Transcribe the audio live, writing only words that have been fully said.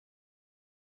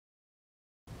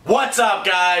What's up,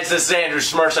 guys? This is Andrew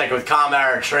Mil-Spec with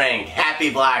CABRAGH Arms. Happy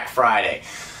Black Friday.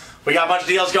 We got a bunch of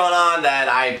deals going on that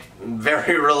I'm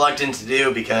very reluctant to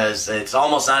do because it's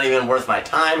almost not even worth my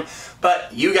time.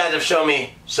 But you guys have shown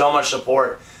me so much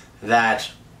support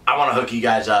that I want to hook you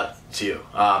guys up too.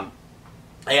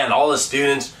 And all the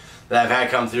students that I've had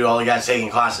come through, all the guys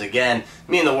taking classes again,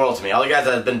 mean the world to me. All the guys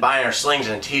that have been buying our slings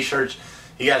and t-shirts,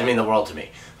 you guys mean the world to me.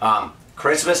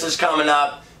 Christmas is coming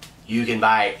up. You can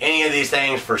buy any of these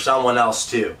things for someone else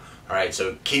too. Alright,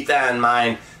 so keep that in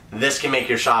mind. This can make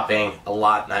your shopping a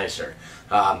lot nicer.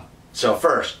 So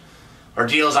first, our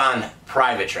deals on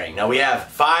private training. Now we have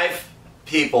 5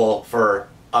 people for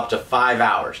up to 5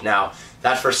 hours. Now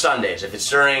that's for Sundays. If it's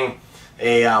during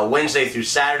a Wednesday through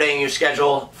Saturday and you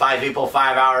schedule 5 people,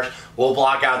 5 hours, we'll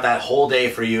block out that whole day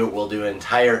for you. We'll do an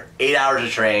entire 8 hours of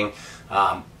training.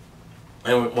 And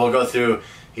we'll go through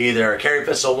either carry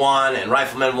pistol 1 and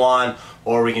rifleman 1,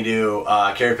 or we can do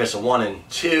carry pistol 1 and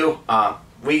 2.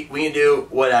 We can do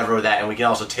whatever with that, and we can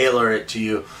also tailor it to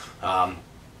you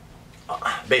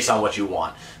based on what you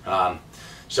want.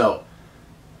 So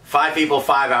 5 people,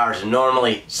 5 hours, and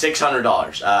normally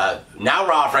 $600. Now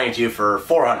we're offering it to you for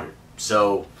 $400.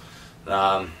 So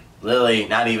literally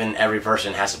not even every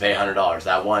person has to pay $100.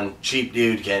 That one cheap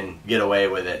dude can get away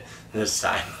with it this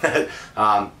time.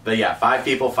 But yeah, 5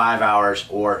 people, 5 hours,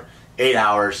 or 8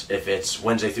 hours if it's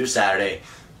Wednesday through Saturday,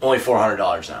 only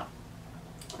 $400 now.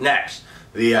 Next,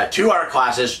 the 2-hour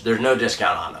classes, there's no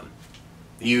discount on them.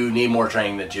 You need more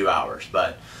training than 2 hours,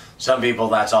 but some people,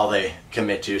 that's all they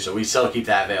commit to, so we still keep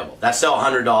that available. That's still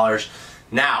 $100.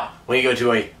 Now, when you go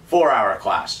to a 4-hour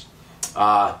class,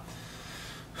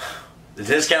 the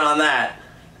discount on that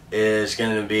is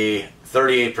going to be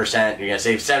 38%. You're going to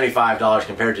save $75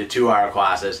 compared to 2-hour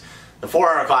classes. The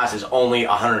 4-hour class is only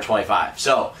 $125.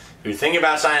 So if you're thinking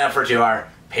about signing up for a 2-hour,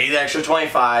 pay the extra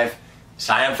 $25.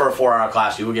 Sign up for a 4-hour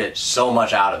class. You will get so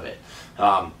much out of it.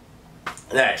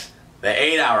 Next, the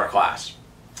 8-hour class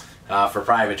for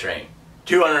private training,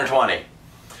 $220,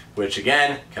 which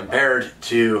again, compared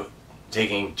to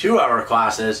taking 2-hour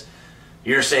classes,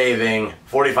 you're saving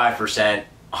 45%,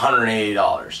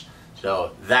 $180.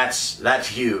 So that's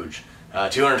huge.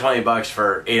 $220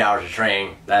 for 8 hours of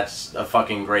training. That's a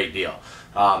fucking great deal.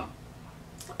 And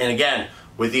again,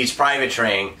 with these private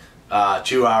training,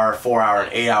 2-hour, 4-hour,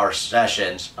 and 8-hour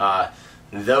sessions,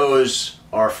 those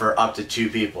are for up to 2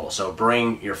 people. So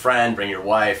bring your friend, bring your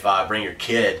wife, bring your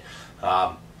kid.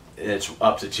 It's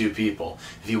up to 2 people.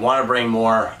 If you want to bring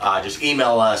more, just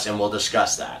email us and we'll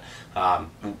discuss that.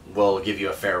 We'll give you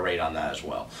a fair rate on that as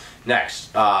well.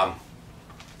 Next,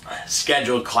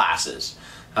 scheduled classes.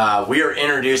 We are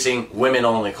introducing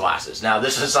women-only classes. Now,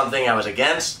 this is something I was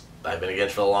against. I've been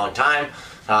against for a long time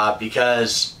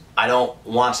because I don't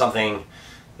want something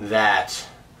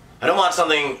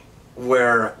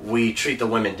where we treat the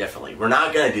women differently. We're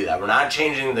not going to do that. We're not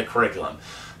changing the curriculum.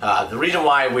 The reason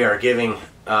why we are giving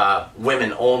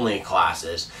women-only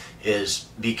classes is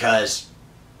because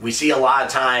we see a lot of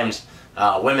times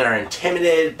women are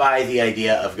intimidated by the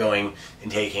idea of going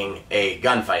and taking a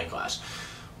gunfighting class.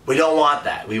 We don't want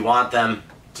that. We want them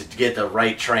to get the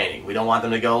right training. We don't want them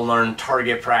to go learn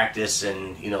target practice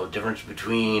and, you know, difference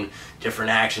between different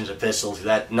actions of pistols.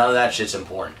 None of that shit's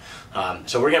important.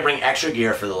 So we're going to bring extra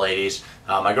gear for the ladies.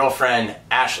 My girlfriend,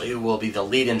 Ashley, will be the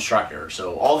lead instructor.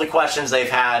 So all the questions they've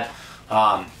had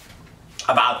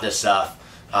about this stuff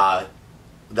that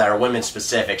are women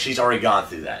specific, she's already gone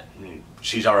through that.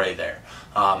 She's already there.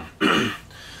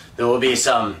 There will be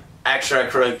some extra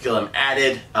curriculum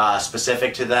added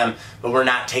specific to them, but we're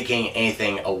not taking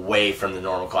anything away from the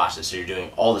normal classes, so you're doing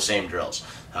all the same drills.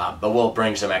 But we'll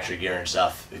bring some extra gear and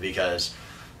stuff because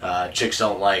chicks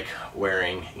don't like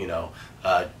wearing, you know,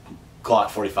 a Glock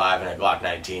 45 and a Glock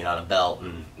 19 on a belt,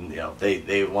 and you know,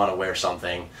 they want to wear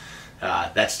something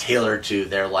that's tailored to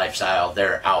their lifestyle,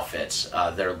 their outfits,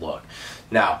 their look.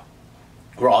 Now,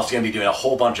 we're also going to be doing a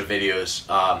whole bunch of videos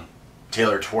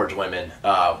tailored towards women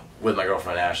with my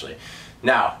girlfriend Ashley.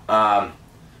 Now,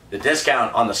 the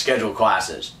discount on the scheduled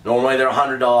classes, normally they're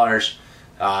 $100.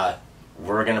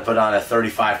 We're going to put on a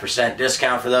 35%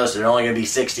 discount for those, so they're only going to be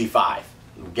 $65.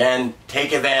 Again,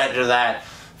 take advantage of that.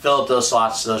 Fill up those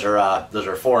slots. Those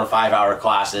are 4 and 5 hour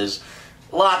classes.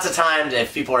 Lots of times,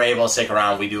 if people are able to stick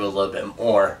around, we do a little bit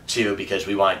more too, because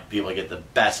we want people to get the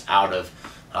best out of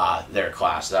their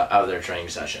class, out of their training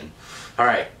session. All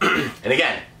right, and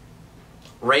again,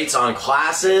 rates on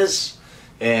classes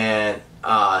and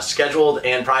scheduled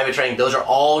and private training, those are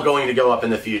all going to go up in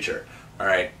the future. All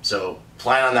right, so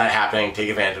plan on that happening. Take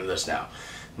advantage of this now.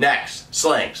 Next,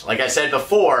 slings. Like I said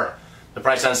before, the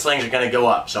price on slings are going to go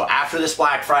up. So after this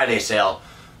Black Friday sale,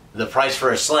 the price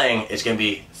for a sling is going to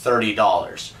be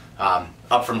 $30,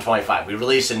 up from $25. We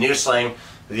released a new sling,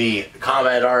 the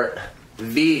Combat Art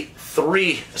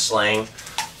V3 sling,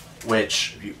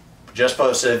 which you just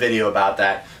posted a video about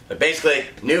that. But basically,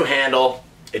 new handle,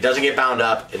 it doesn't get bound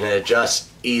up, and it adjusts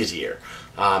easier.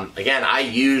 Again, I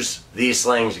use these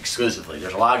slings exclusively.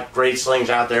 There's a lot of great slings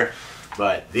out there,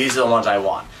 but these are the ones I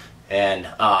want. And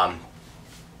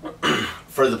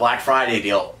for the Black Friday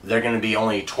deal, they're going to be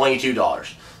only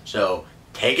 $22. So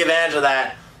take advantage of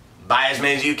that. Buy as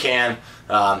many as you can.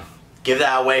 Give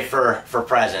that away for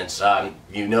presents.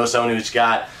 You know someone who's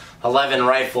got 11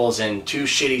 rifles and 2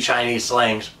 shitty Chinese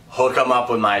slings, hook them up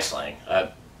with my sling.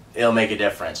 It'll make a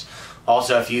difference.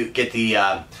 Also, if you get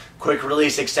the quick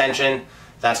release extension,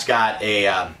 that's got a,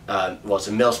 well, it's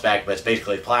a Mil-Spec, but it's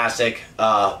basically plastic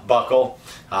buckle.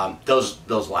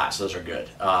 Those last. Those are good.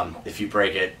 If you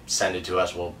break it, send it to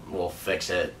us. We'll fix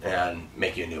it and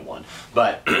make you a new one.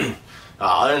 But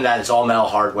other than that, it's all metal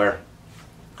hardware,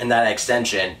 and that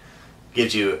extension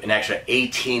gives you an extra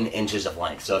 18 inches of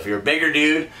length. So if you're a bigger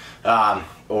dude,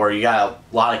 or you got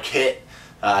a lot of kit,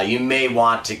 you may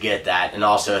want to get that. And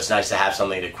also, it's nice to have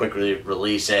something to quickly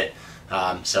release it.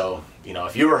 So, you know,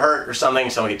 if you were hurt or something,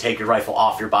 someone could take your rifle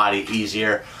off your body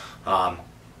easier.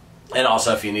 And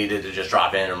also, if you needed to just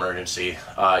drop in an emergency,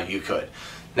 you could.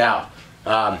 Now,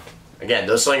 again,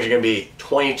 those slings are going to be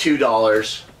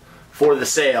 $22 for the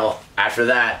sale. After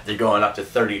that, they're going up to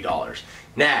 $30.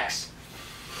 Next,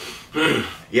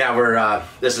 yeah, we're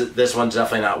this one's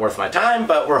definitely not worth my time,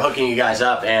 but we're hooking you guys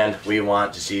up, and we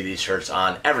want to see these shirts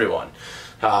on everyone.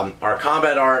 Our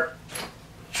Combat Art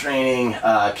Training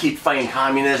Keep Fighting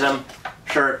Communism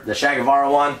shirt, the Che Guevara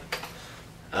one.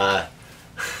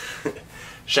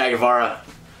 Che Guevara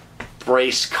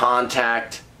Brace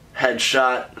Contact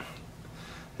Headshot.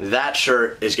 That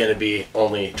shirt is going to be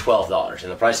only $12,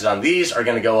 and the prices on these are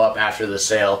going to go up after the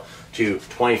sale to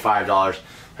 $25.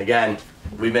 Again,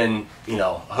 we've been, you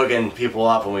know, hooking people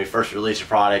up when we first release a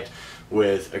product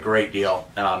with a great deal,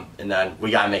 and then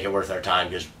we got to make it worth our time,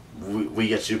 because we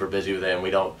get super busy with it, and we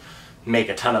don't make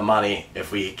a ton of money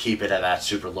if we keep it at that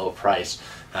super low price.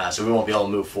 So we won't be able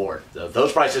to move forward.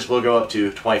 Those prices will go up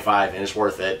to $25, and it's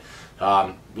worth it.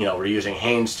 You know, we're using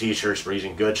Hanes t-shirts, we're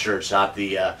using good shirts, not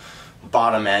the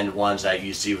bottom end ones that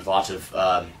you see with lots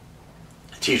of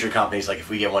t-shirt companies. Like, if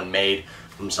we get one made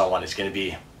from someone, it's going to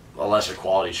be a lesser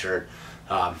quality shirt.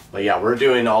 But yeah, we're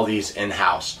doing all these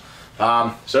in-house.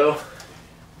 So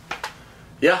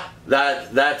yeah,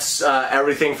 that's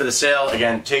everything for the sale.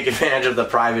 Again, take advantage of the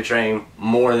private training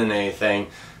more than anything.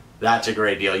 That's a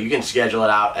great deal. You can schedule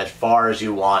it out as far as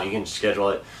you want. You can schedule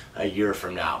it a year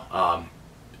from now,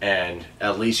 and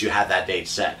at least you have that date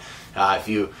set. If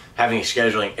you have any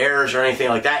scheduling errors or anything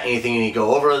like that, anything you need to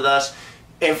go over with us,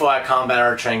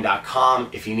 info@combatarttraining.com.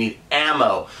 If you need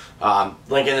ammo,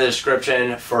 link in the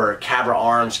description for CABRAGH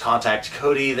ARMS. Contact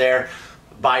Cody there.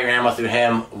 Buy your ammo through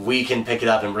him. We can pick it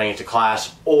up and bring it to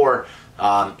class, or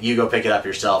you go pick it up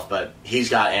yourself, but he's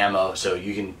got ammo, so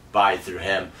you can buy it through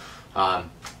him.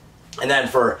 And then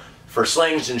for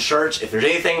slings and shirts, if there's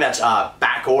anything that's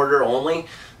back order only,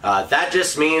 that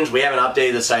just means we haven't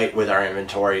updated the site with our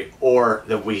inventory, or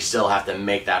that we still have to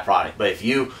make that product. But if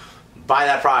you buy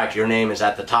that product, your name is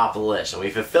at the top of the list, and we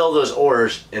fulfill those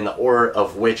orders in the order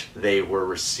of which they were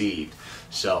received.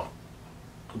 So,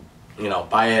 you know,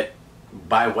 buy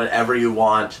whatever you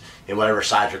want in whatever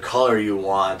size or color you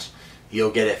want.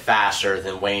 You'll get it faster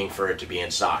than waiting for it to be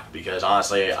in stock, because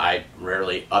honestly, I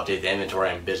rarely update the inventory.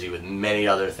 I'm busy with many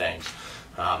other things.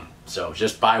 So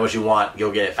just buy what you want,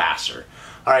 you'll get it faster.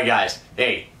 Alright guys,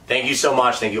 hey, thank you so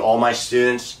much. Thank you all my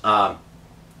students, everyone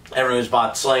who's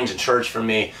bought slings and shirts from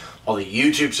me, all the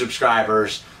YouTube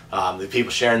subscribers, the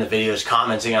people sharing the videos,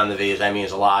 commenting on the videos. That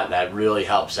means a lot, and that really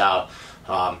helps out.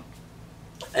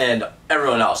 And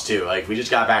everyone else too. Like, we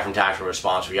just got back from tactical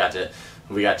response. We got to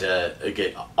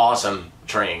get awesome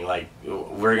training. Like,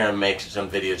 we're gonna make some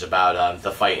videos about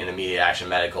the fight in immediate action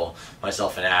medical.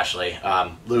 Myself and Ashley,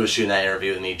 Lou was shooting that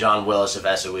interview with me. John Willis of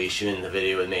SOE shooting the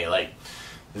video with me. Like,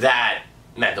 that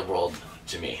meant the world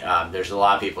to me. There's a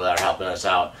lot of people that are helping us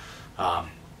out on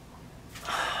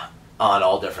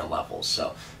all different levels.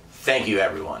 So thank you,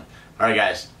 everyone. All right,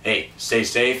 guys. Hey, stay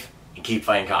safe and keep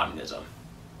fighting communism.